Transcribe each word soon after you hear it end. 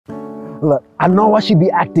Look, I know I should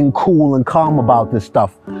be acting cool and calm about this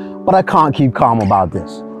stuff, but I can't keep calm about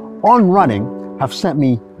this. On Running have sent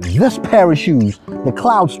me this pair of shoes, the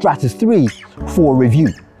Cloud Stratus 3, for a review.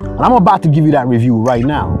 And I'm about to give you that review right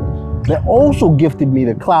now. They also gifted me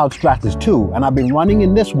the Cloud Stratus 2, and I've been running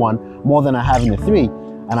in this one more than I have in the 3,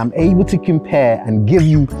 and I'm able to compare and give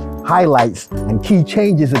you highlights and key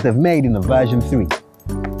changes that they've made in the version 3.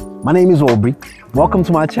 My name is Aubrey. Welcome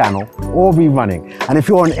to my channel, Aubrey Running. And if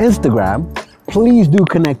you're on Instagram, please do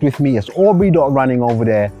connect with me as Aubrey.running over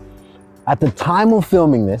there. At the time of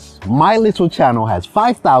filming this, my little channel has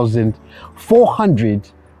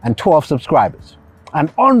 5,412 subscribers.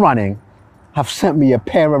 And On Running have sent me a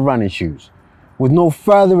pair of running shoes. With no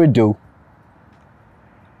further ado,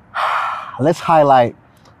 let's highlight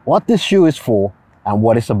what this shoe is for and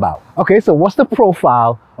what it's about. Okay, so what's the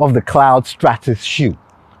profile of the Cloud Stratus shoe?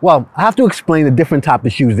 Well, I have to explain the different type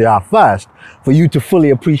of shoes there are first for you to fully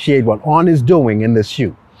appreciate what On is doing in this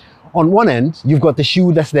shoe. On one end, you've got the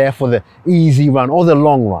shoe that's there for the easy run or the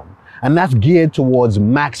long run, and that's geared towards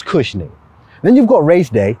max cushioning. Then you've got Race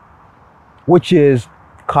Day, which is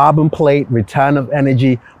carbon plate, return of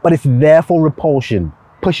energy, but it's there for repulsion,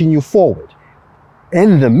 pushing you forward.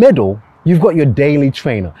 In the middle, you've got your daily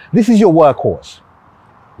trainer. This is your workhorse.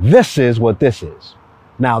 This is what this is.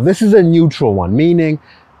 Now, this is a neutral one, meaning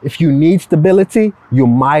if you need stability, you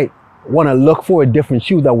might want to look for a different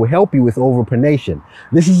shoe that will help you with overpronation.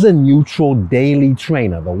 This is a neutral daily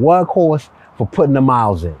trainer, the workhorse for putting the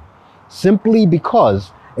miles in, simply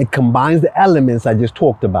because it combines the elements I just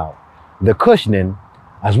talked about, the cushioning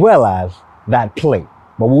as well as that plate.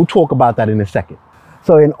 But we'll talk about that in a second.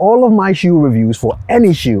 So in all of my shoe reviews for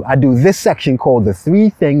any shoe, I do this section called the 3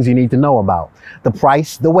 things you need to know about: the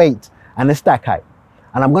price, the weight, and the stack height.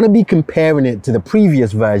 And I'm going to be comparing it to the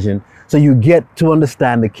previous version so you get to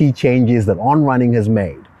understand the key changes that On Running has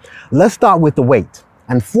made. Let's start with the weight.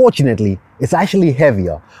 Unfortunately, it's actually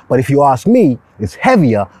heavier, but if you ask me, it's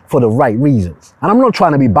heavier for the right reasons. And I'm not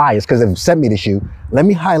trying to be biased because they've sent me the shoe. Let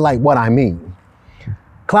me highlight what I mean.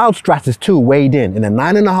 Cloud Stratus 2 weighed in a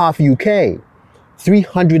 9.5 UK,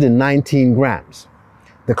 319 grams.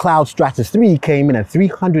 The Cloud Stratus 3 came in at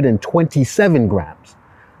 327 grams.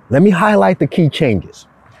 Let me highlight the key changes.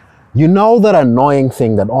 You know that annoying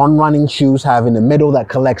thing that On Running shoes have in the middle that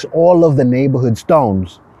collects all of the neighborhood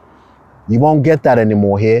stones? You won't get that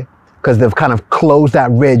anymore here because they've kind of closed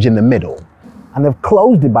that ridge in the middle. And they've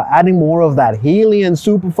closed it by adding more of that Helium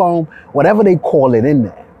super foam, whatever they call it, in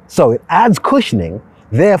there. So it adds cushioning,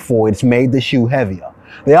 therefore it's made the shoe heavier.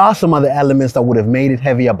 There are some other elements that would have made it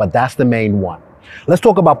heavier, but that's the main one. Let's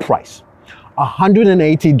talk about price.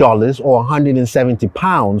 $180 or 170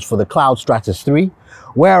 pounds for the Cloud Stratus 3,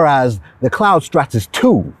 whereas the Cloud Stratus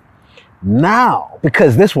 2, now,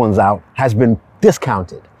 because this one's out, has been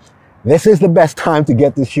discounted. This is the best time to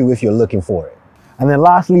get this shoe if you're looking for it. And then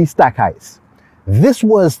lastly, stack heights. This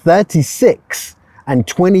was 36 and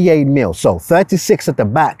 28 mil. So 36 at the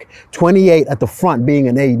back, 28 at the front, being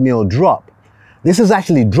an 8 mil drop. This is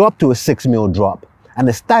actually dropped to a 6 mil drop, and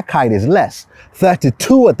the stack height is less,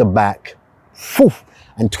 32 at the back,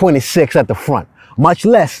 and 26 at the front. Much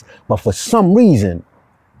less, but for some reason,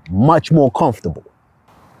 much more comfortable.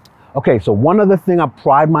 Okay, so one other thing I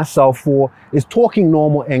pride myself for is talking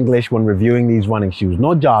normal English when reviewing these running shoes,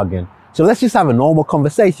 no jargon. So let's just have a normal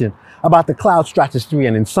conversation about the Cloud Stratus 3,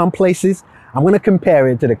 and in some places, I'm going to compare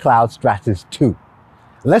it to the Cloud Stratus 2.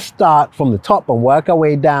 Let's start from the top and work our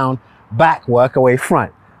way down, back, work our way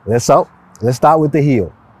front. Let's start with the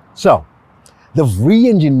heel. So, they've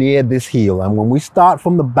re-engineered this heel, and when we start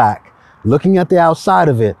from the back, looking at the outside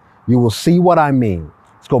of it, you will see what I mean.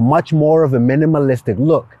 It's got much more of a minimalistic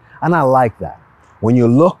look, and I like that. When you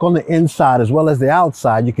look on the inside as well as the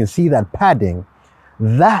outside, you can see that padding.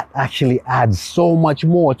 That actually adds so much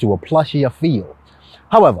more to a plushier feel.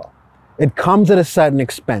 However, it comes at a certain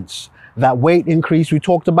expense. That weight increase we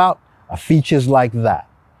talked about are features like that.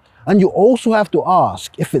 And you also have to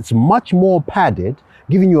ask if it's much more padded,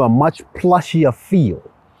 giving you a much plushier feel.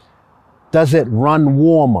 Does it run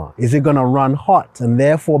warmer? Is it going to run hot and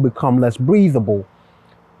therefore become less breathable?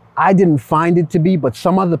 I didn't find it to be, but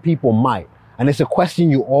some other people might. And it's a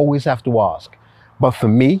question you always have to ask. But for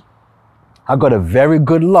me, I got a very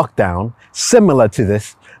good lockdown, similar to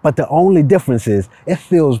this, but the only difference is it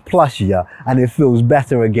feels plushier and it feels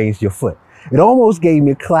better against your foot. It almost gave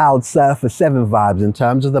me Cloud Surfer 7 vibes in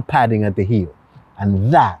terms of the padding at the heel.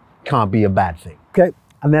 And that can't be a bad thing. Okay,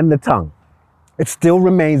 and then the tongue. It still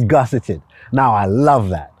remains gusseted. Now, I love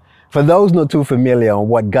that. For those not too familiar on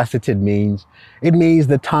what gusseted means, it means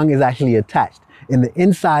the tongue is actually attached in the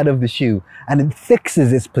inside of the shoe and it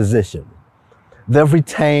fixes its position. They've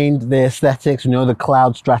retained the aesthetics, you know, the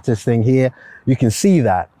Cloud Stratus thing here. You can see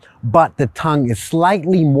that. But the tongue is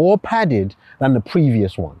slightly more padded than the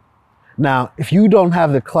previous one. Now, if you don't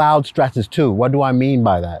have the Cloud Stratus 2, what do I mean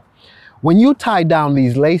by that? When you tie down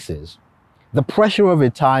these laces, the pressure of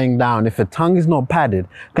it tying down, if the tongue is not padded,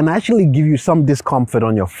 can actually give you some discomfort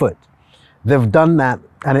on your foot. They've done that,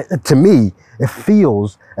 and to me, it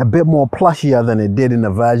feels a bit more plushier than it did in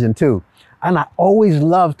the version 2. And I always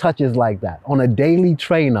love touches like that. On a daily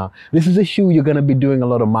trainer, this is a shoe you're going to be doing a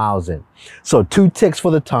lot of miles in. So 2 ticks for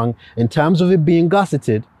the tongue in terms of it being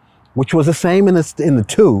gusseted, which was the same in the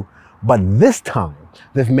 2, but this time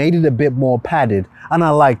they've made it a bit more padded, and I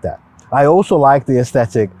like that. I also like the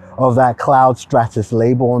aesthetic of that Cloud Stratus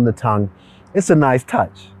label on the tongue. It's a nice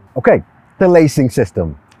touch. Okay, the lacing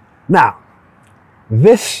system. Now,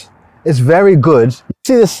 this is very good.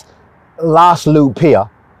 See this last loop here?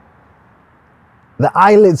 The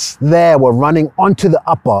eyelets there were running onto the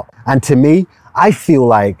upper, and to me, I feel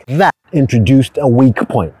like that introduced a weak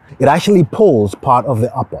point. It actually pulls part of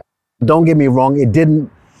the upper. Don't get me wrong, it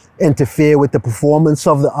didn't interfere with the performance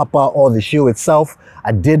of the upper or the shoe itself.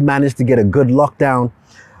 I did manage to get a good lockdown,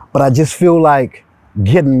 but I just feel like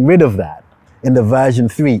getting rid of that in the version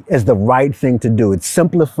 3 is the right thing to do. It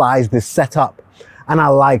simplifies this setup, and I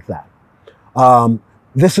like that.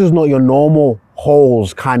 This is not your normal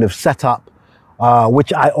holes kind of setup,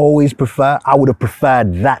 which I always prefer. I would have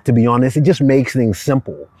preferred that, to be honest. It just makes things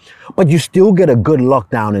simple, but you still get a good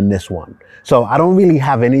lockdown in this one. So I don't really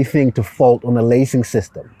have anything to fault on the lacing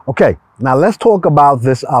system. Okay, now let's talk about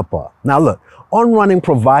this upper. Now look, On Running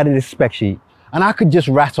provided a spec sheet, and I could just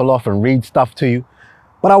rattle off and read stuff to you,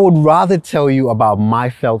 but I would rather tell you about my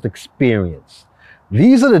felt experience.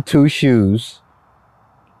 These are the 2 shoes,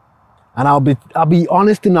 and I'll be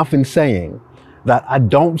honest enough in saying that I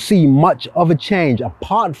don't see much of a change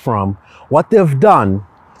apart from what they've done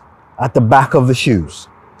at the back of the shoes.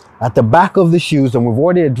 At the back of the shoes, and we've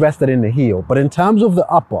already addressed that in the heel, but in terms of the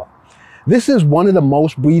upper, this is one of the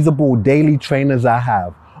most breathable daily trainers I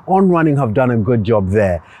have. On Running have done a good job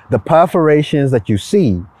there. The perforations that you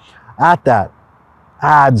see at that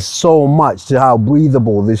adds so much to how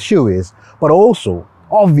breathable this shoe is, but also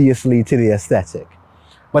obviously to the aesthetic.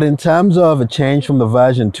 But in terms of a change from the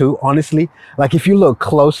version 2, honestly, like if you look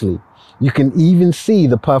closely, you can even see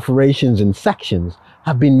the perforations in sections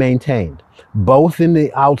have been maintained, both in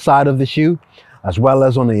the outside of the shoe as well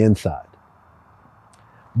as on the inside.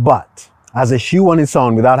 But as a shoe on its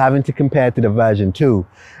own, without having to compare to the version 2,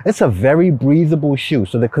 it's a very breathable shoe.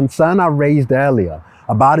 So the concern I raised earlier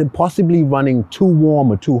about it possibly running too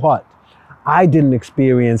warm or too hot, I didn't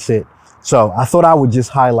experience it. So I thought I would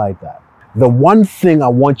just highlight that. The one thing I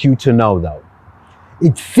want you to know though,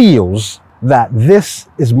 it feels that this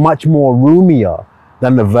is much more roomier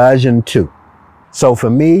than the version 2. So for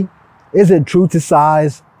me, is it true to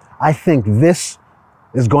size? I think this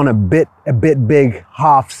is going a bit big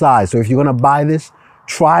half size. So if you're going to buy this,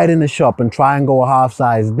 try it in the shop and try and go a half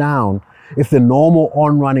size down if the normal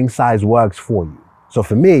On Running size works for you. So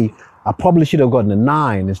for me, I probably should have gotten a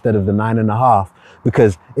 9 instead of the 9.5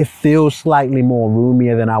 because it feels slightly more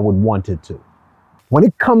roomier than I would want it to. When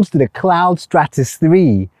it comes to the Cloud Stratus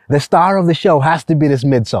 3, the star of the show has to be this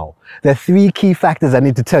midsole. There are 3 key factors I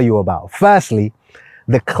need to tell you about. Firstly,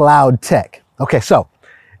 the Cloud Tech. Okay, so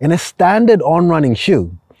in a standard On Running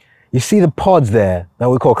shoe, you see the pods there that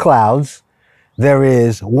we call clouds. There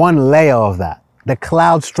is 1 layer of that. The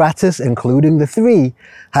Cloud Stratus, including the 3,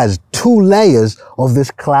 has 2 layers of this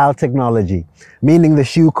cloud technology, meaning the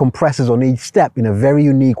shoe compresses on each step in a very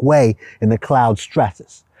unique way in the Cloud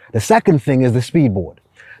Stratus. The second thing is the speedboard.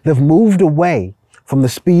 They've moved away from the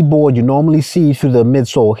speedboard you normally see through the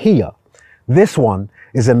midsole here. This one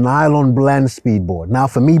is a nylon blend speedboard. Now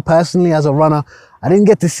for me personally as a runner, I didn't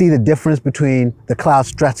get to see the difference between the Cloud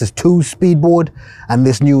Stratus 2 speedboard and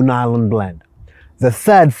this new nylon blend. The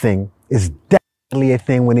third thing is definitely a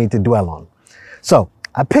thing we need to dwell on. So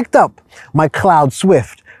I picked up my Cloud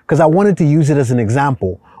Swift because I wanted to use it as an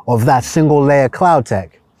example of that single layer cloud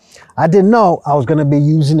tech. I didn't know I was going to be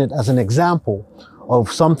using it as an example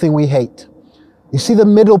of something we hate. You see the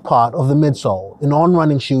middle part of the midsole. In On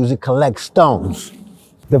Running shoes, it collects stones.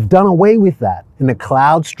 They've done away with that in the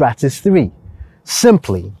Cloud Stratus 3.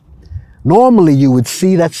 Simply, normally you would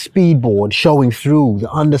see that speedboard showing through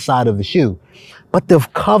the underside of the shoe, but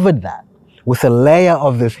they've covered that with a layer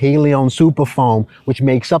of this Helion super foam, which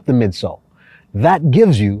makes up the midsole. That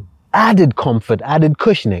gives you added comfort, added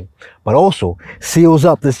cushioning, but also seals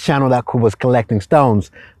up this channel that was collecting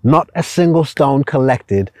stones. Not a single stone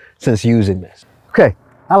collected since using this. Okay,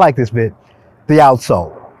 I like this bit. The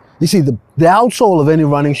outsole. You see, the outsole of any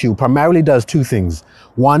running shoe primarily does two things.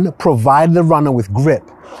 One, provide the runner with grip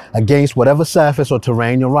against whatever surface or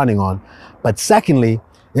terrain you're running on. But secondly,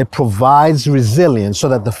 it provides resilience so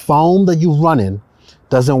that the foam that you run in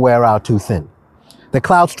doesn't wear out too thin. The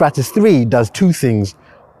Cloud Stratus 3 does two things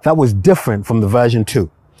that was different from the version 2.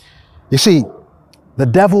 You see, the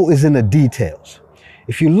devil is in the details.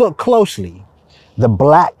 If you look closely, the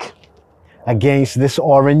black against this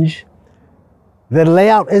orange, the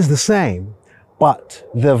layout is the same, but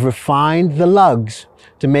they've refined the lugs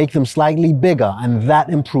to make them slightly bigger, and that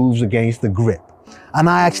improves against the grip. And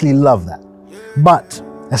I actually love that. But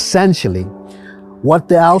essentially, what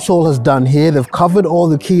the outsole has done here, they've covered all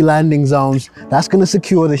the key landing zones. That's going to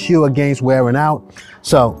secure the shoe against wearing out.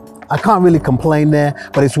 So I can't really complain there,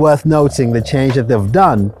 but it's worth noting the change that they've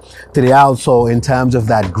done to the outsole in terms of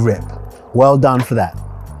that grip. Well done for that.